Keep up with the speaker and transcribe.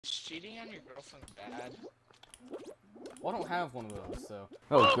Is cheating on your girlfriend bad? Well, I don't have one of those, so.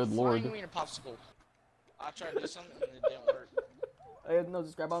 Oh, good lord. Flying me in a popsicle. I tried to do something and it didn't work. No,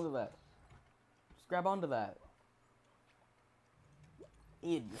 just grab onto that. Just grab onto that.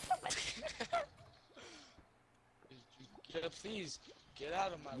 Id. Please, get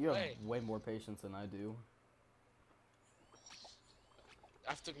out of my You way. have way more patience than I do.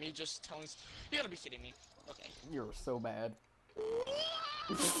 After me just telling, you gotta be kidding me. Okay. You're so bad.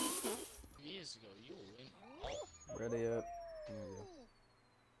 Years ago, you will win. Ready up. There you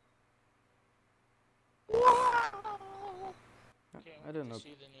go. I didn't know.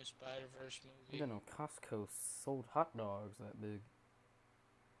 See the new Spider-Verse movie. I didn't know Costco sold hot dogs that big.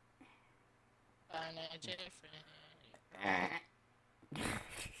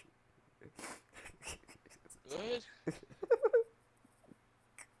 Good. I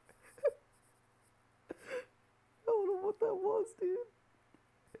don't know what that was, dude.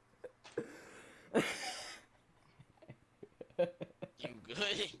 You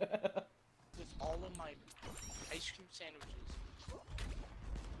good? With all of my ice cream sandwiches.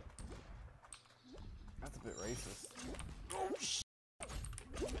 That's a bit racist. Oh, sh.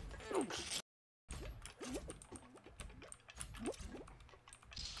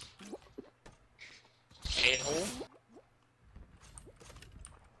 A-hole.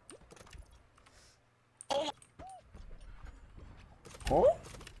 Oh my. Huh?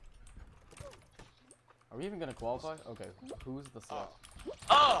 Are we even gonna qualify? Okay, who's the select?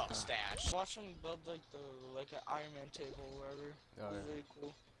 Oh, stash. Watch them build like an Iron Man table or whatever. Oh, It was yeah. really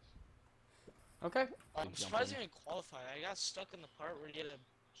cool. Okay. I'm surprised I didn't qualify. I got stuck in the part where you had to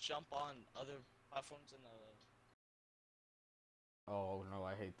jump on other platforms in the. Oh no,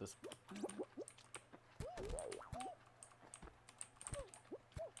 I hate this.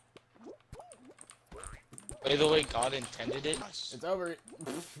 By the way, God intended it. It's over.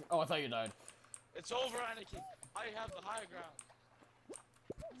 Oh, I thought you died. It's over, Anakin. I have the high ground.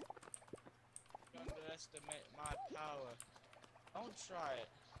 You underestimate my power. Don't try it.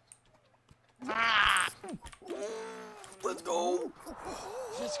 Ah! Let's go.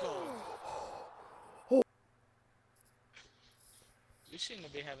 Let's go. You seem to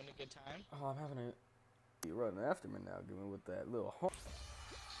be having a good time. Oh, I'm having it. You're running after me now, give me with that little hump.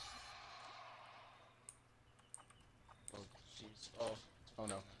 Oh, jeez. Oh. Oh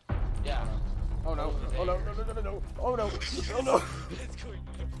no. Yeah. Oh no. Oh no. No, no, no, no, no. Oh no. Oh no. It's going.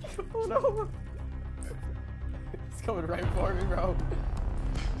 Oh no. It's coming right for me, bro.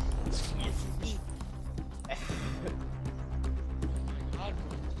 It's coming for me. Oh my God.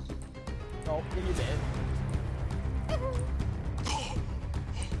 Oh, you dead.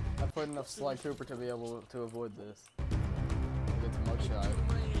 I put enough Sly Cooper to be able to avoid this. Get the mugshot.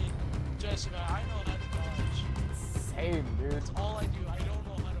 Jessica, I know how to dodge. Same, dude. That's all I do. I don't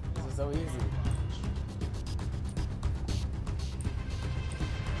know how to block. This is so easy.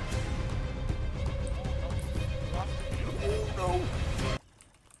 Oh no!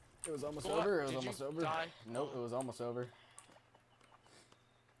 It was almost over. It was almost over. Nope, it was almost over.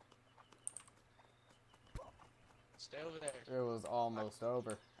 Stay over there. It was almost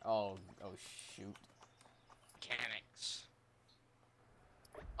over. Oh shoot. Mechanics.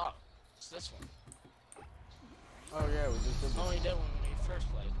 Oh, it's this one. Oh yeah, we just did this. Oh, we did when we first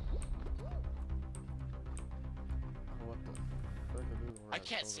played. Oh, what the frick are we I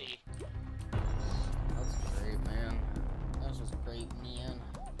can't see. That's great, man. That's just great, man.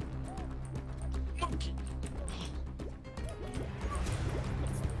 Monkey.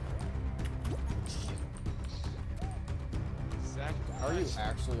 Are you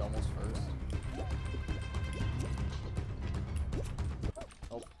actually almost first?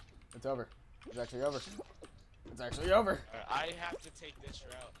 Oh, it's over. It's actually over. It's actually over. I have to take this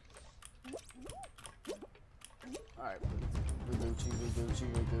route. Alright. We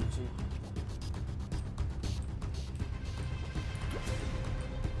Gucci.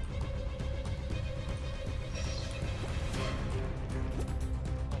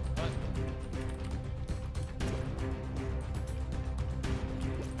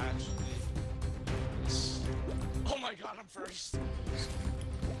 Actually, oh my God, I'm first.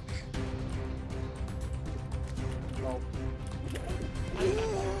 Oh.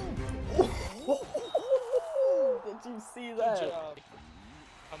 Did you see that? Good job.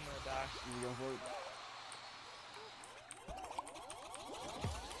 I'm gonna die. You going for it?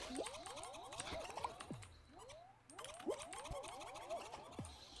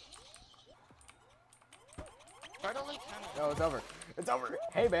 Totally kind of. No, it's over. It's over.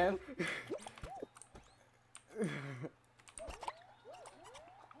 Hey, man.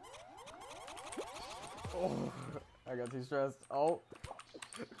 Oh, I got too stressed. Oh.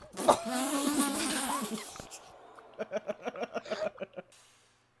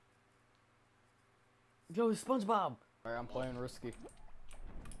 Yo, SpongeBob! Alright, I'm playing risky.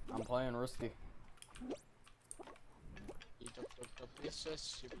 I'm playing risky.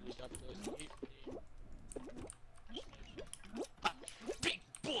 Big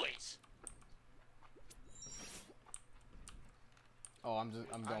boys! Oh, I'm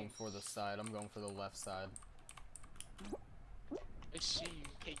going for the side. I'm going for the left side. I see you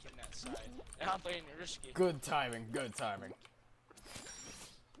taking that side. And I'm playing risky. Good timing, good timing.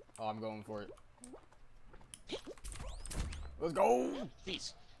 Oh, I'm going for it. Let's go!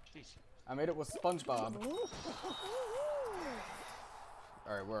 Please, please. I made it with SpongeBob.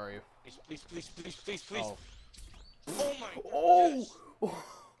 Alright, where are you? Please, please, please, please, please, please. Oh. Oh my god. Oh! Yes.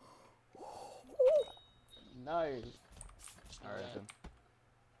 Nice. Alright then.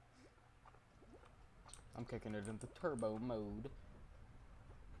 I'm kicking it into turbo mode.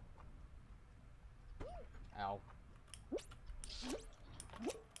 Ow.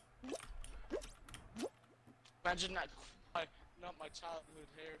 Imagine not my childhood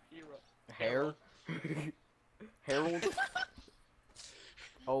hero. Hair? Harold?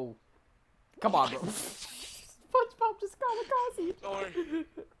 Oh. Come on, bro. SpongeBob just kamikaze. Don't worry.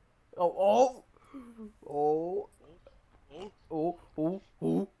 Oh, oh. Oh. Oh. Oh, oh,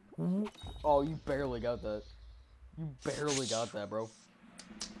 oh, oh. Oh, you barely got that. You barely got that, bro.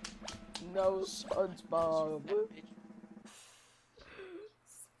 No, SpongeBob.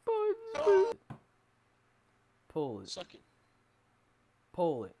 SpongeBob. Pull it. Suck it.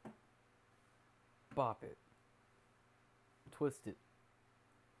 Pull it. Bop it. Twist it.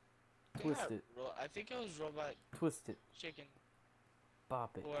 Twist it. I think it was Robot Twist it. Chicken.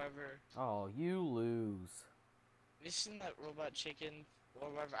 Bop it. Whoever. Oh, you lose. You seen that Robot Chicken? Or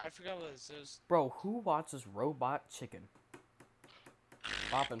whatever. I forgot what it was. Bro, who watches Robot Chicken?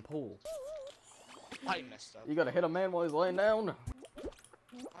 Bop and pull. I messed up. You gotta hit a man while he's laying down.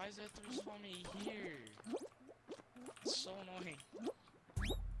 Why is that there's so many here? It's so annoying.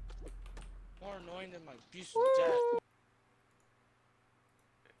 More annoying than my abusive dad.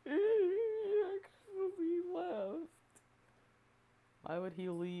 He actually left. Why would he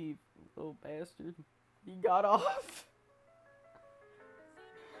leave, little bastard? He got off.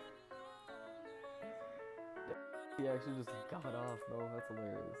 He actually just got off, bro. That's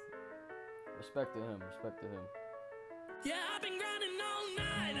hilarious. Respect to him. Respect to him. Yeah, I've been grinding all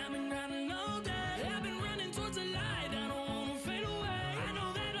night. I've been grinding all day. I've been running towards the light. I don't wanna fade away. I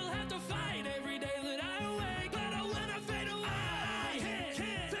know that I'll have to fight every day that I awake. But when I fade away, I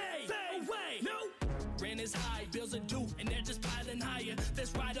can't fade away. No. Rent is high, bills are due, and they're just piling higher.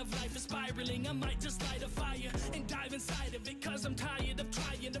 This ride of life is spiraling. I might just light a fire and dive inside of it, cause I'm tired of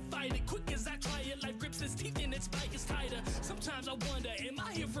trying to fight it. Quick as I try it, life grips its teeth and its bite is tighter. Sometimes I wonder, am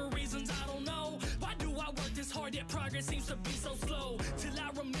I here for reasons I don't know? Why do I work this hard yet progress seems to be so slow? Till I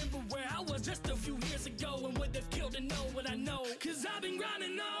remember where I was just a few years ago and would have killed to know what I know. Cause I've been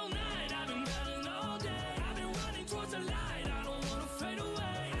grinding all night, I've been grinding all day. I've been running towards the light.